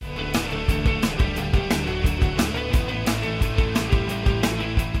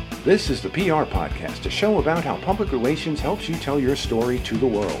This is the PR Podcast, a show about how public relations helps you tell your story to the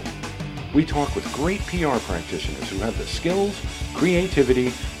world. We talk with great PR practitioners who have the skills,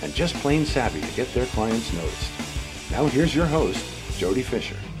 creativity, and just plain savvy to get their clients noticed. Now here's your host, Jody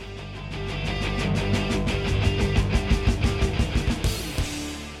Fisher.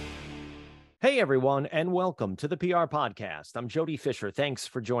 Hey everyone, and welcome to the PR Podcast. I'm Jody Fisher. Thanks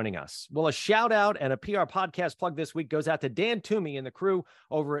for joining us. Well, a shout out and a PR podcast plug this week goes out to Dan Toomey and the crew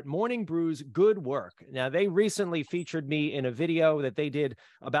over at Morning Brew's Good Work. Now, they recently featured me in a video that they did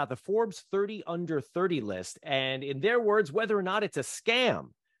about the Forbes 30 Under 30 list, and in their words, whether or not it's a scam.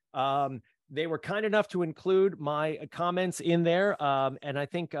 They were kind enough to include my comments in there, and I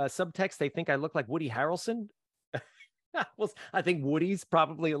think subtext, they think I look like Woody Harrelson. Well, I think Woody's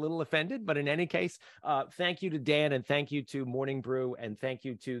probably a little offended, but in any case, thank you to Dan and thank you to Morning Brew and thank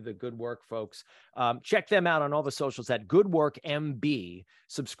you to the Good Work folks. Check them out on all the socials at Good Work MB.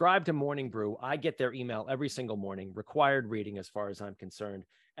 Subscribe to Morning Brew. I get their email every single morning, required reading as far as I'm concerned.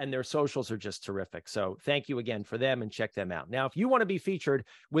 And their socials are just terrific. So thank you again for them and check them out. Now, if you want to be featured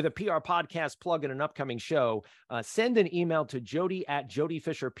with a PR podcast plug in an upcoming show, send an email to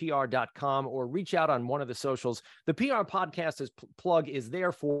jody@jodyfisherpr.com or reach out on one of the socials. The PR podcast plug is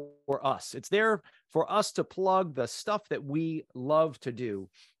there for us. It's there for us to plug the stuff that we love to do.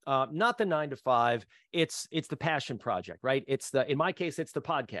 Not the 9 to 5. It's the passion project, right? In my case, it's the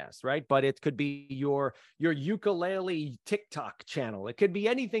podcast, right? But it could be your ukulele TikTok channel. It could be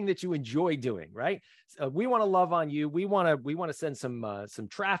anything that you enjoy doing, right? We want to love on you. We want to send some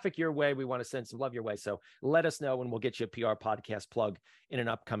traffic your way. We want to send some love your way. So let us know and we'll get you a PR podcast plug in an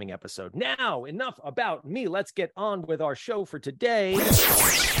upcoming episode. Now, enough about me. Let's get on with our show for today.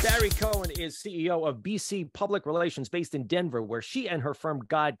 Barrie Cohen is CEO of BC Public Relations based in Denver, where she and her firm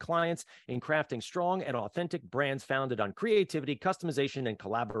guide clients in crafting strong and authentic brands founded on creativity, customization, and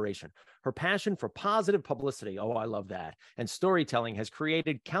collaboration. Her passion for positive publicity, oh, I love that, and storytelling has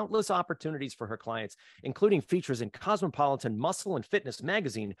created countless opportunities for her clients, including features in Cosmopolitan, Muscle and Fitness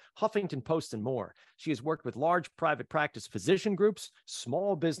magazine, Huffington Post, and more. She has worked with large private practice physician groups,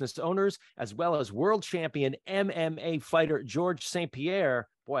 small business owners, as well as world champion MMA fighter George St. Pierre.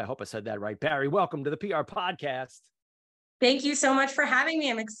 Boy, I hope I said that right. Barrie, welcome to the PR Podcast. Thank you so much for having me.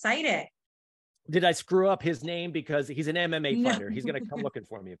 I'm excited. Did I screw up his name because he's an MMA fighter? He's going to come looking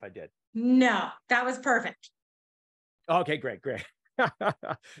for me if I did. No, that was perfect. Okay, great.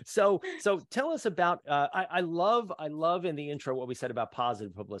 So tell us about, I love in the intro what we said about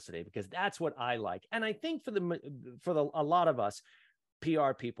positive publicity, because that's what I like. And I think for a lot of us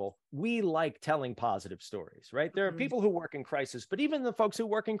PR people, we like telling positive stories, right? There are people who work in crisis, but even the folks who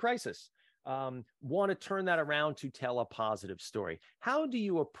work in crisis want to turn that around to tell a positive story. How do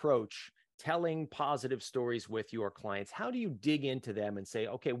you approach telling positive stories with your clients? How do you dig into them and say,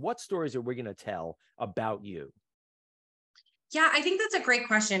 okay, what stories are we going to tell about you? Yeah, I think that's a great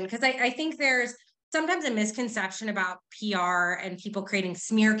question, because I think there's sometimes a misconception about PR and people creating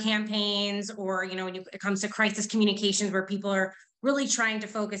smear campaigns, or, when it comes to crisis communications where people are really trying to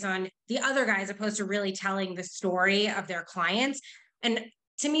focus on the other guy as opposed to really telling the story of their clients. And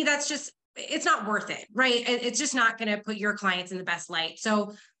to me, it's not worth it, right? It's just not going to put your clients in the best light.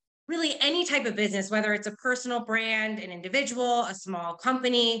 So really any type of business, whether it's a personal brand, an individual, a small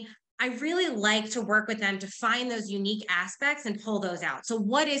company, I really like to work with them to find those unique aspects and pull those out. So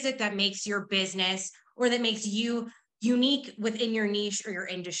what is it that makes your business or that makes you unique within your niche or your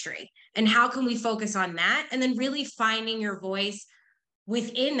industry? And how can we focus on that? And then really finding your voice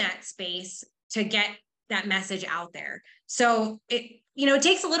within that space to get that message out there. So it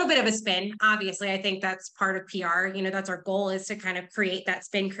takes a little bit of a spin. Obviously, I think that's part of PR. That's our goal, is to kind of create that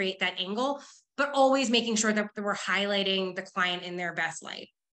spin, create that angle, but always making sure that we're highlighting the client in their best light.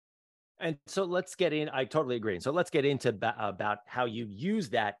 And so let's get in. I totally agree. So let's get into about how you use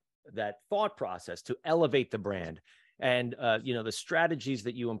that thought process to elevate the brand, and the strategies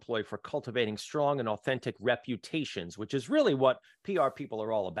that you employ for cultivating strong and authentic reputations, which is really what PR people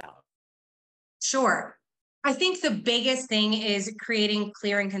are all about. Sure. I think the biggest thing is creating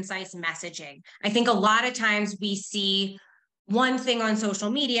clear and concise messaging. I think a lot of times we see one thing on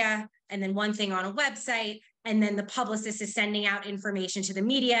social media and then one thing on a website, and then the publicist is sending out information to the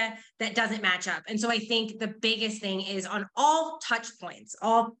media that doesn't match up. And so I think the biggest thing is on all touch points,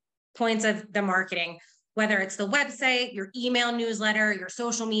 all points of the marketing, whether it's the website, your email newsletter, your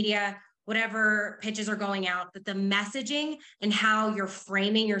social media, whatever pitches are going out, that the messaging and how you're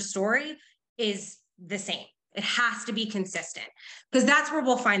framing your story is the same. It has to be consistent, because that's where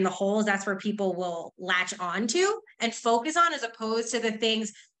we'll find the holes. That's where people will latch on to and focus on, as opposed to the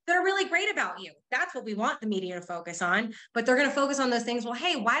things they're really great about you. That's what we want the media to focus on, but they're going to focus on those things. Well,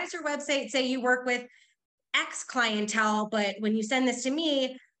 hey, why does your website say you work with X clientele, but when you send this to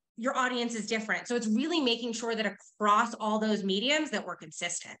me, your audience is different? So it's really making sure that across all those mediums that we're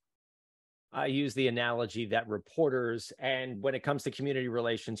consistent. I use the analogy that reporters, and when it comes to community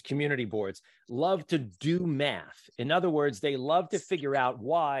relations, community boards love to do math. In other words, they love to figure out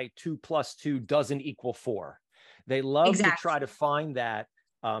why 2 + 2 doesn't equal 4. They love to try to find that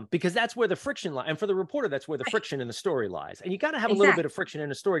because that's where the friction lies. And for the reporter, that's where the friction in the story lies. And you got to have a little bit of friction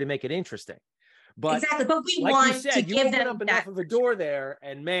in a story to make it interesting. But but we like want you said, to you give open them up enough of a door there,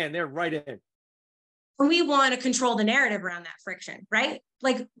 and man, they're right in. We want to control the narrative around that friction, right?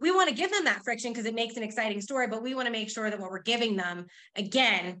 Like we want to give them that friction because it makes an exciting story, but we want to make sure that what we're giving them,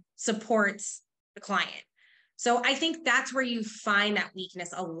 again, supports the client. So I think that's where you find that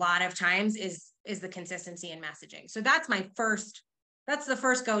weakness a lot of times is the consistency in messaging. So that's the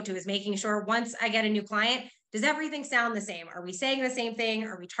first go-to, is making sure once I get a new client, does everything sound the same? Are we saying the same thing?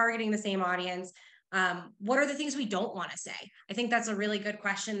 Are we targeting the same audience? What are the things we don't want to say? I think that's a really good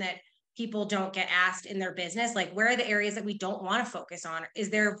question that people don't get asked in their business. Like, where are the areas that we don't want to focus on? Is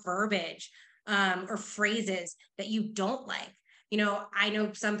there verbiage or phrases that you don't like? You know, I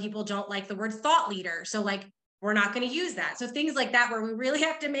know some people don't like the word thought leader. So like, we're not going to use that. So things like that, where we really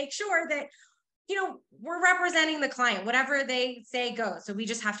have to make sure that, you know, we're representing the client, whatever they say goes. So we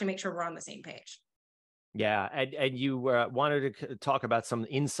just have to make sure we're on the same page. Yeah. And you wanted to talk about some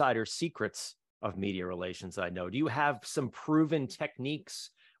insider secrets of media relations. I know. Do you have some proven techniques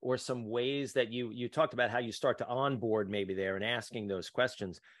or some ways that you talked about how you start to onboard maybe there and asking those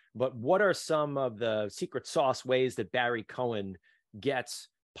questions, but what are some of the secret sauce ways that Barrie Cohen gets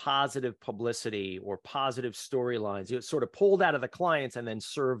positive publicity or positive storylines, you know, sort of pulled out of the clients and then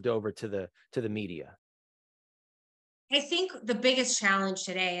served over to the media? I think the biggest challenge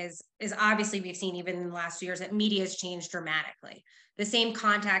today is obviously, we've seen even in the last few years that media has changed dramatically. The same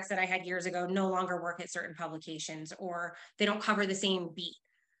contacts that I had years ago no longer work at certain publications, or they don't cover the same beat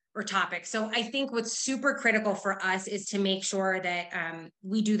or topic. So I think what's super critical for us is to make sure that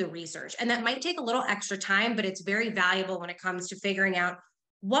we do the research. And that might take a little extra time, but it's very valuable when it comes to figuring out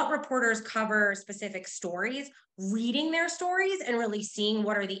what reporters cover specific stories, reading their stories and really seeing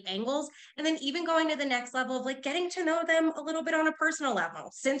what are the angles, and then even going to the next level of like getting to know them a little bit on a personal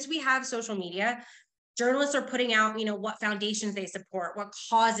level. Since we have social media, journalists are putting out, you know, what foundations they support, what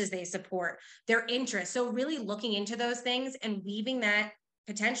causes they support, their interests. So really looking into those things and weaving that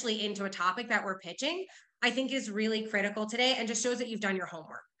potentially into a topic that we're pitching, I think is really critical today, and just shows that you've done your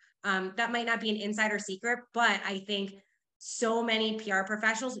homework. That might not be an insider secret, but I think so many PR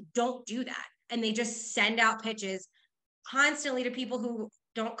professionals don't do that. And they just send out pitches constantly to people who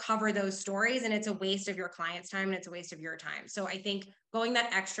don't cover those stories. And it's a waste of your client's time and it's a waste of your time. So I think going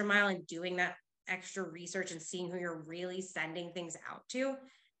that extra mile and doing that extra research and seeing who you're really sending things out to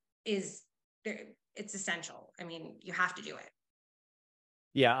it's essential. I mean, you have to do it.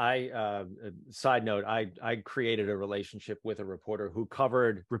 Yeah, side note, I created a relationship with a reporter who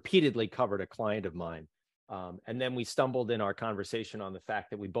repeatedly covered a client of mine. And then we stumbled in our conversation on the fact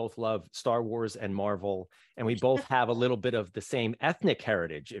that we both love Star Wars and Marvel, and we both have a little bit of the same ethnic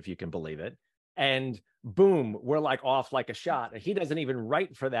heritage, if you can believe it. And boom, we're like off like a shot. He doesn't even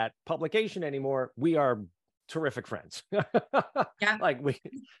write for that publication anymore. We are terrific friends. Yeah. Like we,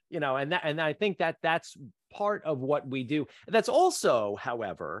 you know, and I think that's part of what we do. That's also,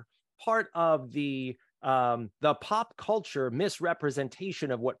 however, part of the pop culture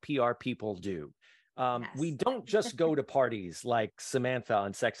misrepresentation of what PR people do. Yes. We don't just go to parties like Samantha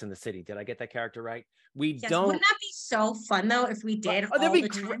on Sex and the City. Did I get that character right? Yes. Don't. Wouldn't that be so fun though if we did all the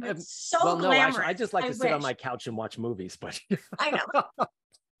time? It's so glamorous. No, I just like to sit on my couch and watch movies, but I know.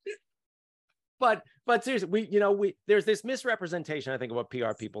 But seriously, there's this misrepresentation, I think, of what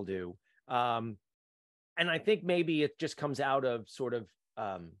PR people do. And I think maybe it just comes out of sort of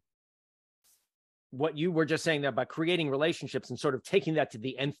what you were just saying there about creating relationships and sort of taking that to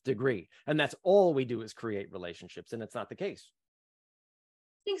the nth degree. And that's all we do is create relationships. And it's not the case.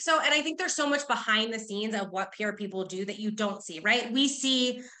 I think so. And I think there's so much behind the scenes of what PR people do that you don't see, right? We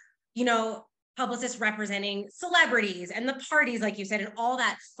see, publicists representing celebrities and the parties, like you said, and all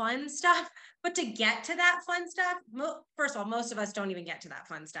that fun stuff. But to get to that fun stuff, first of all, most of us don't even get to that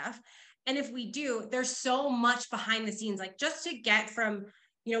fun stuff. And if we do, there's so much behind the scenes, like just to get from,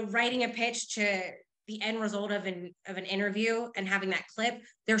 writing a pitch to the end result of an interview and having that clip.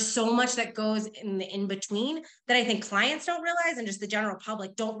 There's so much that goes in between that I think clients don't realize, and just the general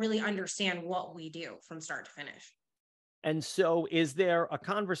public don't really understand what we do from start to finish. And so is there a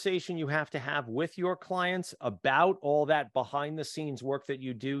conversation you have to have with your clients about all that behind the scenes work that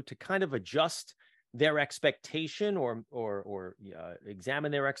you do to kind of adjust their expectation or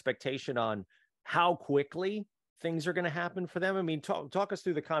examine their expectation on how quickly things are going to happen for them? I mean, talk us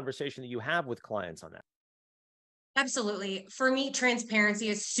through the conversation that you have with clients on that. Absolutely. For me, transparency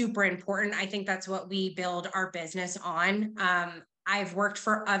is super important. I think that's what we build our business on. I've worked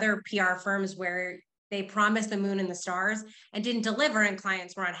for other PR firms where they promised the moon and the stars and didn't deliver, and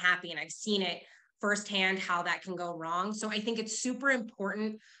clients were unhappy. And I've seen it firsthand how that can go wrong. So I think it's super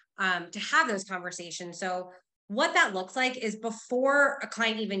important to have those conversations. So what that looks like is before a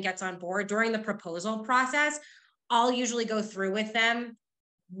client even gets on board, during the proposal process, I'll usually go through with them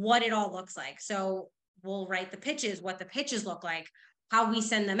what it all looks like. So we'll write the pitches, what the pitches look like, how we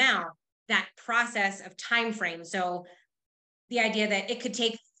send them out, that process of time frame. So the idea that it could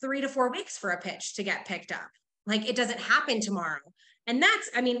take 3 to 4 weeks for a pitch to get picked up. Like, it doesn't happen tomorrow. And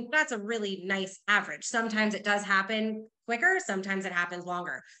that's a really nice average. Sometimes it does happen quicker, sometimes it happens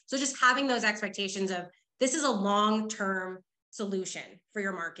longer. So just having those expectations of, this is a long-term solution for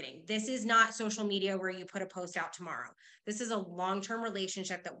your marketing. This is not social media where you put a post out tomorrow. This is a long-term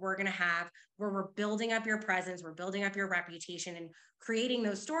relationship that we're going to have, where we're building up your presence, we're building up your reputation and creating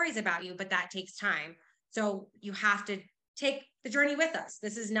those stories about you, but that takes time. So you have to take the journey with us.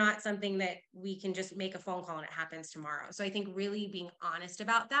 This is not something that we can just make a phone call and it happens tomorrow. So I think really being honest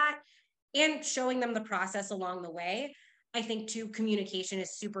about that and showing them the process along the way, I think too, communication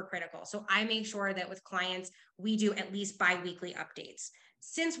is super critical. So I make sure that with clients, we do at least bi-weekly updates.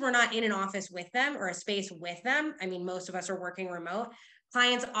 Since we're not in an office with them or a space with them, I mean, most of us are working remote,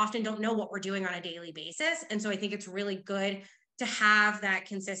 clients often don't know what we're doing on a daily basis. And so I think it's really good to have that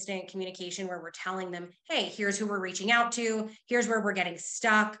consistent communication where we're telling them, hey, here's who we're reaching out to, here's where we're getting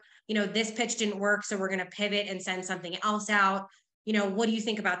stuck. You know, this pitch didn't work, so we're going to pivot and send something else out. You know, what do you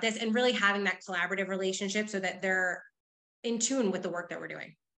think about this? And really having that collaborative relationship so that they're in tune with the work that we're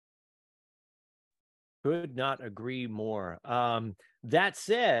doing. Could not agree more. That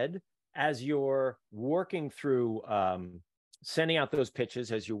said, as you're working through sending out those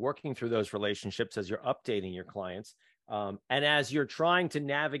pitches, as you're working through those relationships, as you're updating your clients, and as you're trying to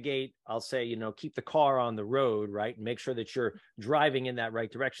navigate, I'll say, you know, keep the car on the road, right? And make sure that you're driving in that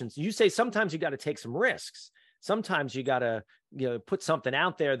right direction. So you say sometimes you got to take some risks. Sometimes you got to, you know, put something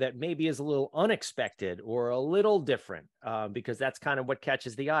out there that maybe is a little unexpected or a little different, because that's kind of what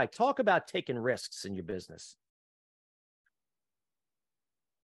catches the eye. Talk about taking risks in your business.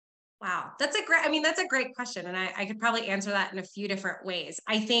 Wow, that's a great question. And I could probably answer that in a few different ways.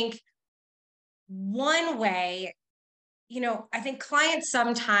 I think one way, you know, I think clients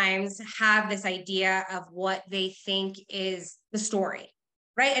sometimes have this idea of what they think is the story,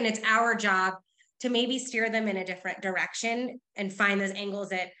 right? And it's our job to maybe steer them in a different direction and find those angles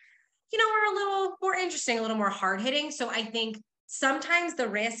that, you know, are a little more interesting, a little more hard hitting. So I think sometimes the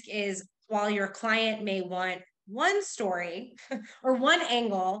risk is, while your client may want one story or one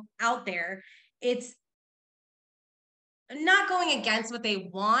angle out there, it's not going against what they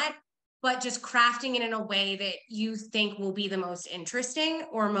want, but just crafting it in a way that you think will be the most interesting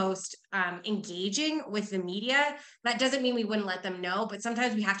or most engaging with the media. That doesn't mean we wouldn't let them know, but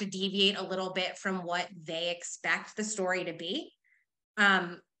sometimes we have to deviate a little bit from what they expect the story to be,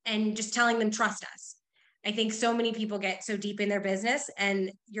 and just telling them, trust us. I think so many people get so deep in their business,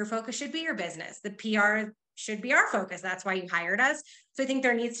 and your focus should be your business. The PR should be our focus. That's why you hired us. So I think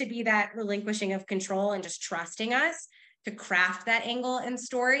there needs to be that relinquishing of control and just trusting us to craft that angle and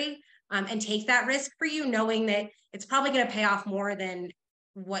story. And take that risk for you, knowing that it's probably going to pay off more than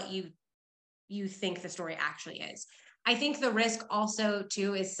what you think the story actually is. I think the risk also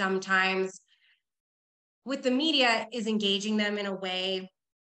too is sometimes with the media is engaging them in a way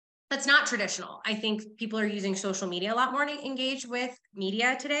that's not traditional. I think people are using social media a lot more to engage with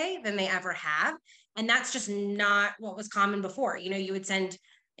media today than they ever have. And that's just not what was common before. You know, you would send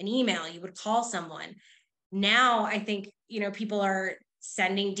an email, you would call someone. Now, I think, you know, people are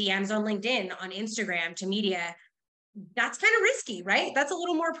sending DMs on LinkedIn, on Instagram to media. That's kind of risky, right? That's a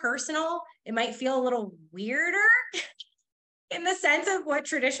little more personal. It might feel a little weirder in the sense of what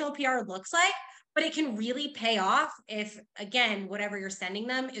traditional PR looks like, but it can really pay off if, again, whatever you're sending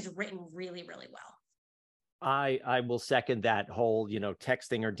them is written really, really well. I will second that whole, you know,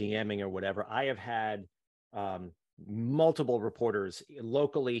 texting or DMing or whatever. I have had multiple reporters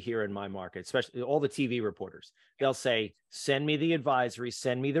locally here in my market, especially all the TV reporters. They'll say, send me the advisory,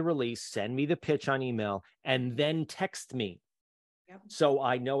 send me the release, send me the pitch on email, and then text me. Yep. So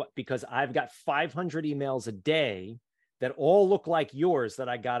I know, because I've got 500 emails a day that all look like yours that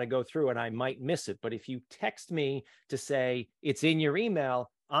I got to go through and I might miss it. But if you text me to say it's in your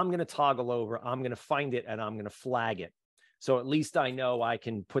email, I'm going to toggle over, I'm going to find it, and I'm going to flag it. So at least I know I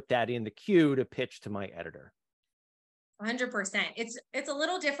can put that in the queue to pitch to my editor. 100%. It's a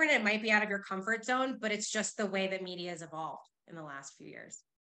little different. It might be out of your comfort zone, but it's just the way that media has evolved in the last few years.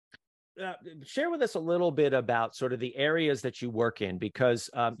 Share with us a little bit about sort of the areas that you work in, because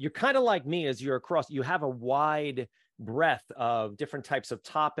you're kind of like me as you're across, you have a wide breadth of different types of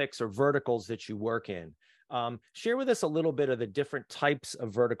topics or verticals that you work in. Share with us a little bit of the different types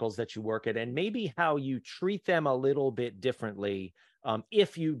of verticals that you work at, and maybe how you treat them a little bit differently,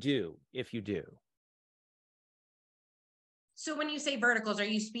 if you do. So when you say verticals, are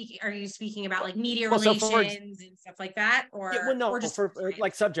you speaking about like media relations and stuff like that, or yeah, well, no, or just for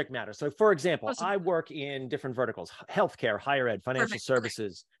like subject matter? So, for example, so I work in different verticals: healthcare, higher ed, financial perfect.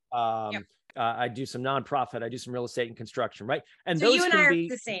 services. Okay. Yep. I do some nonprofit. I do some real estate and construction. Right, and So those you and can I are be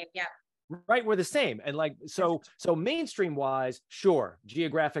the same. Yeah. right. We're the same, and like so mainstream wise, sure,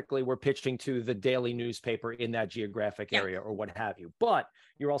 geographically, we're pitching to the daily newspaper in that geographic area or what have you. But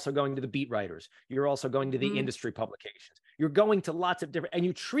you're also going to the beat writers. You're also going to the industry publications. You're going to lots of different, and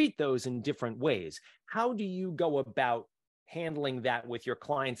you treat those in different ways. How do you go about handling that with your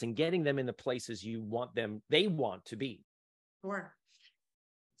clients and getting them in the places they want to be? Sure.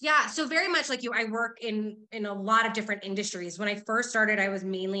 Yeah, so very much like you, I work in a lot of different industries. When I first started, I was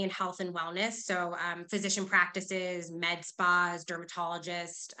mainly in health and wellness, so physician practices, med spas,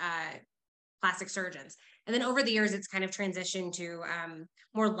 dermatologists, plastic surgeons. And then over the years, it's kind of transitioned to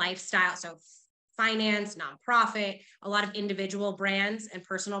more lifestyle, so finance, nonprofit, a lot of individual brands and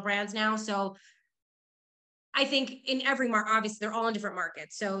personal brands now. So I think in every market, obviously, they're all in different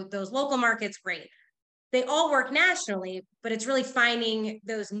markets. So those local markets, great. They all work nationally, but it's really finding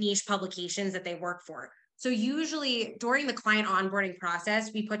those niche publications that they work for. So usually during the client onboarding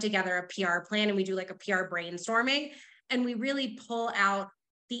process, we put together a PR plan and we do like a PR brainstorming, and we really pull out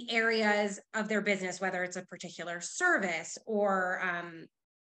the areas of their business, whether it's a particular service or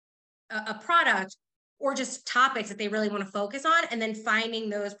a product, or just topics that they really want to focus on, and then finding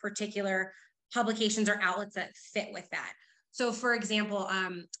those particular publications or outlets that fit with that. So for example,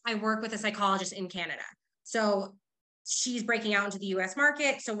 I work with a psychologist in Canada. So she's breaking out into the US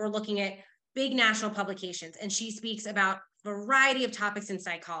market. So we're looking at big national publications, and she speaks about a variety of topics in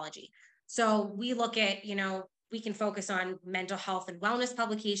psychology. So we look at, we can focus on mental health and wellness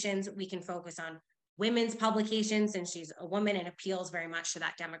publications. We can focus on women's publications, and she's a woman and appeals very much to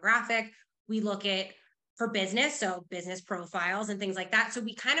that demographic. We look at her business, so business profiles and things like that. So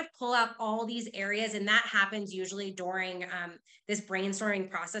we kind of pull out all these areas, and that happens usually during this brainstorming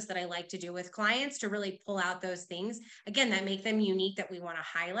process that I like to do with clients, to really pull out those things, again, that make them unique, that we want to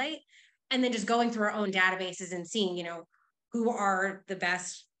highlight. And then just going through our own databases and seeing, who are the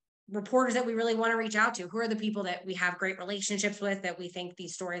best reporters that we really want to reach out to, who are the people that we have great relationships with, that we think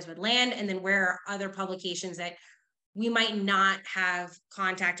these stories would land, and then where are other publications that we might not have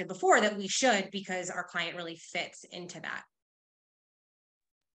contacted before that we should, because our client really fits into that.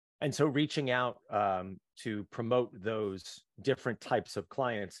 And so reaching out to promote those different types of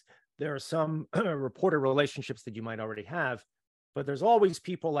clients, there are some reporter relationships that you might already have, but there's always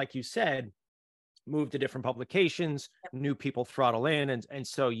people, like you said, move to different publications, new people throttle in. And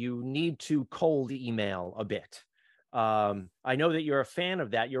so you need to cold email a bit. I know that you're a fan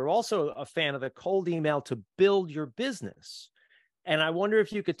of that. You're also a fan of the cold email to build your business. And I wonder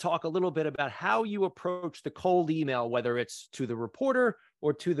if you could talk a little bit about how you approach the cold email, whether it's to the reporter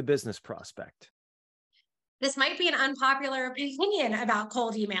or to the business prospect. This might be an unpopular opinion about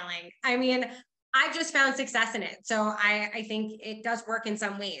cold emailing. I mean, I've just found success in it. So I think it does work in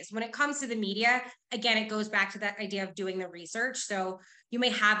some ways. When it comes to the media, again, it goes back to that idea of doing the research. So you may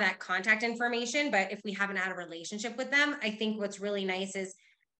have that contact information, but if we haven't had a relationship with them, I think what's really nice is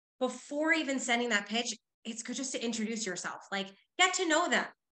before even sending that pitch, it's good just to introduce yourself, like get to know them.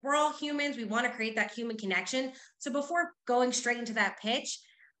 We're all humans. We want to create that human connection. So before going straight into that pitch,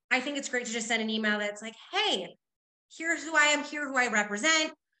 I think it's great to just send an email that's like, hey, here's who I am, here who I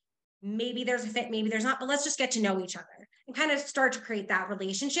represent. Maybe there's a fit, maybe there's not, but let's just get to know each other and kind of start to create that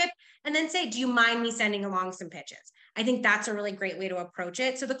relationship, and then say, do you mind me sending along some pitches? I think that's a really great way to approach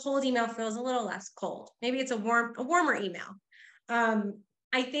it. So the cold email feels a little less cold. Maybe it's a warmer email.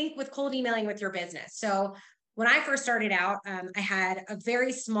 I think with cold emailing with your business. So when I first started out, I had a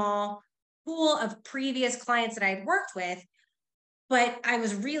very small pool of previous clients that I had worked with, but I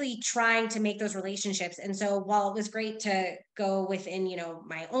was really trying to make those relationships. And so while it was great to go within,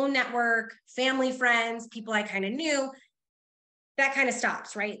 my own network, family, friends, people I kind of knew, that kind of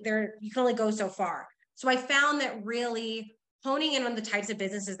stops, right? You can only go so far. So I found that really honing in on the types of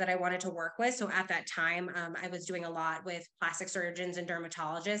businesses that I wanted to work with. So at that time, I was doing a lot with plastic surgeons and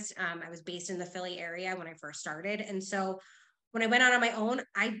dermatologists. I was based in the Philly area when I first started. And so when I went out on my own,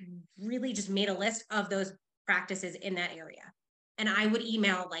 I really just made a list of those practices in that area. And I would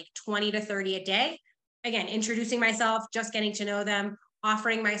email like 20 to 30 a day. Again, introducing myself, just getting to know them,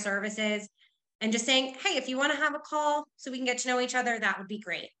 offering my services, and just saying, hey, if you want to have a call so we can get to know each other, that would be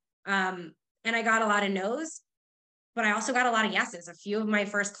great. And I got a lot of no's, but I also got a lot of yeses. A few of my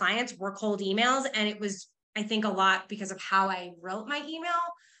first clients were cold emails. And it was, I think, a lot because of how I wrote my email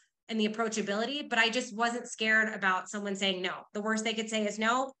and the approachability, but I just wasn't scared about someone saying no. The worst they could say is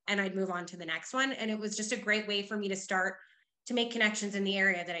no, and I'd move on to the next one. And it was just a great way for me to start to make connections in the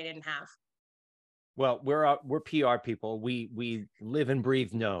area that I didn't have. Well, we're PR people. We live and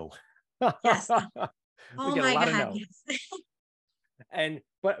breathe no. Yes. We get a lot of no. Yes. And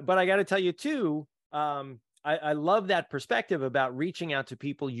but I got to tell you too, I love that perspective about reaching out to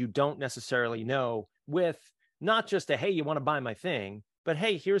people you don't necessarily know with not just a, hey, you want to buy my thing, but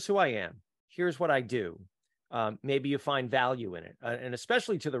hey, here's who I am. Here's what I do. Maybe you find value in it. And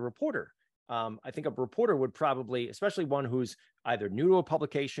especially to the reporter. I think a reporter would probably, especially one who's either new to a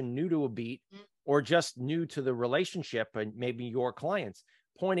publication, new to a beat, or just new to the relationship and maybe your clients,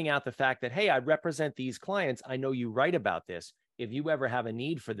 pointing out the fact that, hey, I represent these clients. I know you write about this. If you ever have a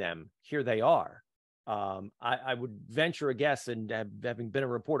need for them, here they are. I would venture a guess, and having been a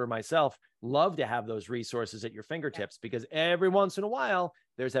reporter myself, love to have those resources at your fingertips, because every once in a while,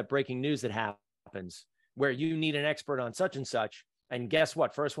 there's that breaking news that happens where you need an expert on such and such. And guess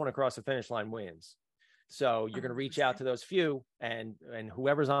what? First one across the finish line wins. So you're going to reach out to those few, and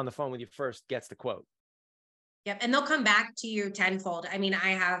whoever's on the phone with you first gets the quote. Yep. And they'll come back to you tenfold. I mean, I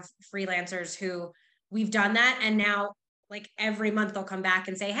have freelancers who we've done that. And now, like, every month they'll come back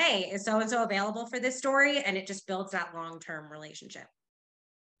and say, hey, is so-and-so available for this story? And it just builds that long-term relationship.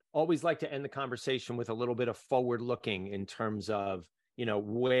 Always like to end the conversation with a little bit of forward looking in terms of,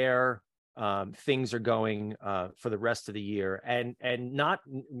 where things are going for the rest of the year, and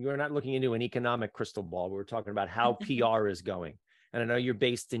we're not looking into an economic crystal ball. We're talking about how PR is going. And I know you're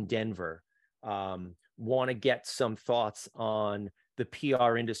based in Denver. Want to get some thoughts on the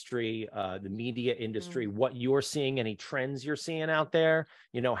PR industry, the media industry, what you're seeing, any trends you're seeing out there.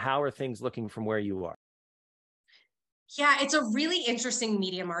 How are things looking from where you are? Yeah, it's a really interesting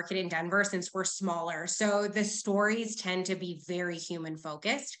media market in Denver since we're smaller. So the stories tend to be very human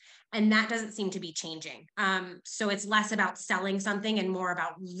focused, and that doesn't seem to be changing. So it's less about selling something and more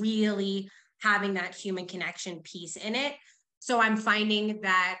about really having that human connection piece in it. So I'm finding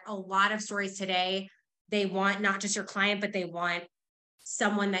that a lot of stories today, they want not just your client, but they want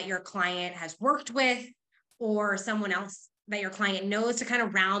someone that your client has worked with or someone else that your client knows to kind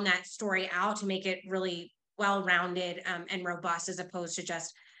of round that story out to make it really well-rounded and robust, as opposed to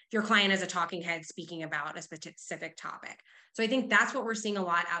just your client as a talking head speaking about a specific topic. So I think that's what we're seeing a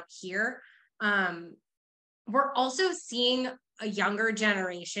lot out here. We're also seeing a younger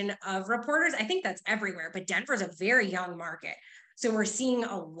generation of reporters. I think that's everywhere, but Denver's a very young market. So we're seeing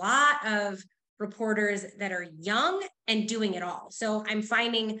a lot of reporters that are young and doing it all. So I'm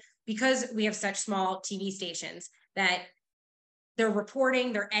finding, because we have such small TV stations, that they're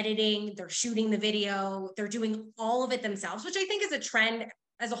reporting, they're editing, they're shooting the video, they're doing all of it themselves, which I think is a trend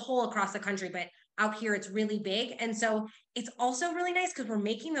as a whole across the country, but out here it's really big. And so it's also really nice because we're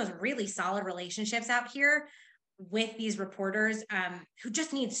making those really solid relationships out here with these reporters who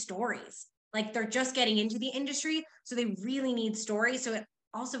just need stories. Like, they're just getting into the industry, so they really need stories. So it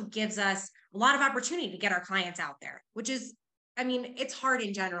also gives us a lot of opportunity to get our clients out there, which is, I mean, it's hard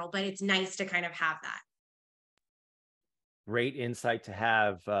in general, but it's nice to kind of have that. Great insight to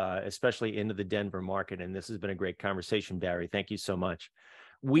have, especially into the Denver market. And this has been a great conversation, Barrie. Thank you so much.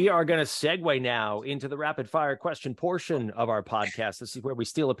 We are going to segue now into the rapid fire question portion of our podcast. This is where we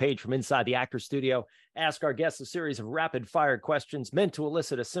steal a page from inside the actor studio, ask our guests a series of rapid fire questions meant to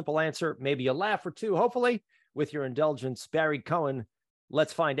elicit a simple answer, maybe a laugh or two, hopefully. With your indulgence, Barrie, Cohen,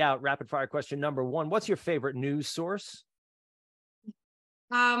 let's find out. Rapid fire question number one. What's your favorite news source?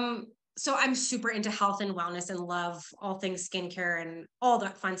 So I'm super into health and wellness and love all things skincare and all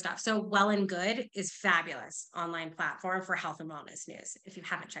that fun stuff. So Well and Good is fabulous online platform for health and wellness news, if you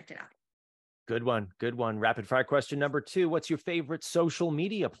haven't checked it out. Good one. Good one. Rapid fire question number two. What's your favorite social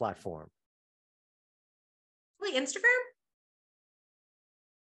media platform? Probably Instagram.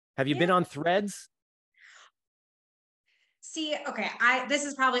 Have you been on Threads? See, okay, this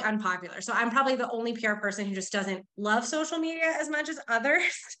is probably unpopular. So I'm probably the only PR person who just doesn't love social media as much as others.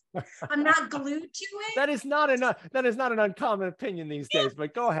 I'm not glued to it. That is not an uncommon opinion these days,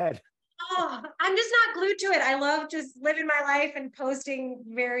 but go ahead. Oh, I'm just not glued to it. I love just living my life and posting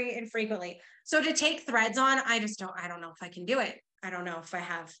very infrequently. So to take Threads on, I don't know if I can do it. I don't know if I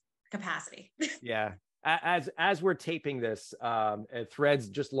have capacity. Yeah. As we're taping this, Threads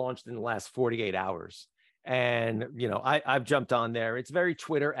just launched in the last 48 hours. And, I've jumped on there. It's very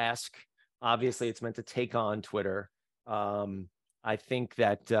Twitter-esque. Obviously, it's meant to take on Twitter. I think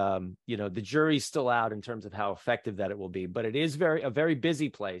that, the jury's still out in terms of how effective that it will be, but it is a very busy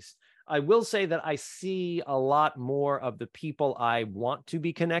place. I will say that I see a lot more of the people I want to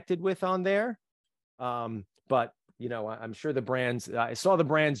be connected with on there. But, I'm sure I saw the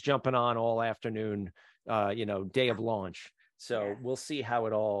brands jumping on all afternoon, day of launch. So we'll see how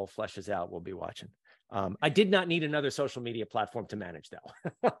it all fleshes out. We'll be watching. I did not need another social media platform to manage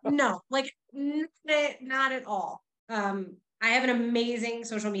though. No, like not at all. I have an amazing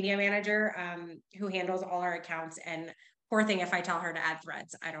social media manager who handles all our accounts, and poor thing if I tell her to add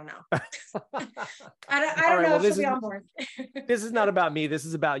Threads, I don't know. I don't know if she'll be on board. This is not about me. This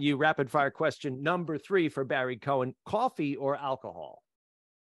is about you. Rapid fire question number 3 for Barrie Cohen: coffee or alcohol?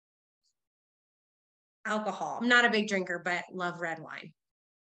 Alcohol. I'm not a big drinker, but love red wine.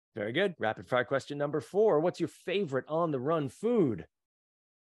 Very good. Rapid fire question number 4. What's your favorite on the run food?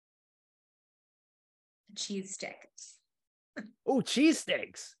 Cheese sticks. Oh,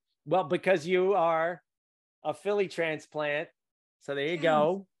 cheesesteaks. Well, because you are a Philly transplant. So there you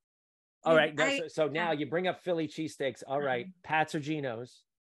go. All right. So now you bring up Philly cheesesteaks. All right. Pat's or Geno's?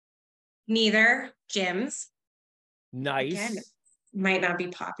 Neither. Jim's. Nice. Again, might not be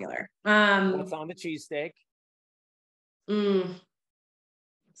popular. What's on the cheesesteak?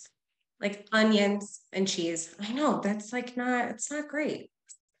 Like onions and cheese. I know that's it's not great.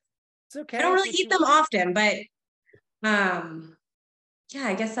 It's okay. I don't really eat them often, but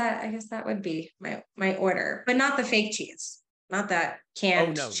I guess that would be my order, but not the fake cheese, not that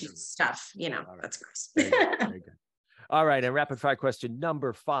canned cheese stuff. Right. That's gross. Very good. All right. And rapid fire question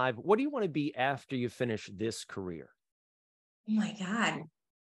number 5. What do you want to be after you finish this career? Oh my God.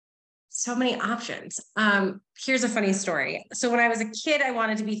 So many options. Here's a funny story. So when I was a kid, I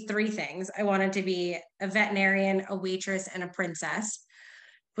wanted to be 3 things. I wanted to be a veterinarian, a waitress, and a princess.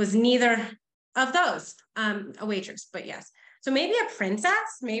 Was neither of those. A waitress, but yes. So maybe a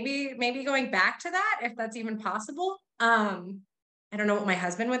princess, maybe going back to that, if that's even possible. I don't know what my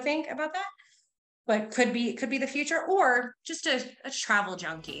husband would think about that, but could be the future, or just a travel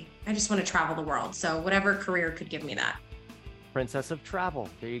junkie. I just want to travel the world. So whatever career could give me that. Princess of travel.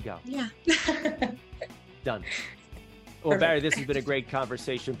 There you go. Yeah. Done. Well, Barrie, this has been a great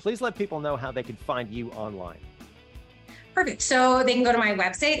conversation. Please let people know how they can find you online. Perfect. So they can go to my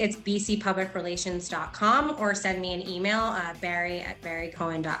website. It's bcpublicrelations.com, or send me an email,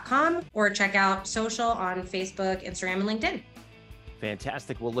 barrie@barriecohen.com, or check out social on Facebook, Instagram, and LinkedIn.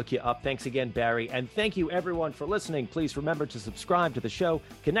 Fantastic. We'll look you up. Thanks again, Barrie. And thank you, everyone, for listening. Please remember to subscribe to the show.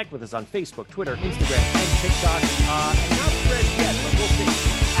 Connect with us on Facebook, Twitter, Instagram, and TikTok. And not Threads yet, but we'll see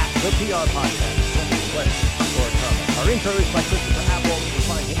at the PR Podcast. Our intro is by Christopher Apple. You can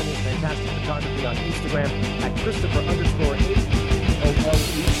find him and his fantastic photography on Instagram at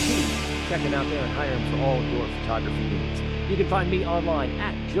Christopher_AOOET. Check him out there and hire him for all your photography needs. You can find me online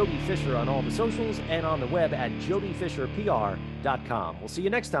at Jody Fisher on all the socials, and on the web at jodyfisherpr.com. We'll see you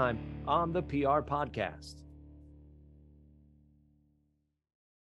next time on the PR Podcast.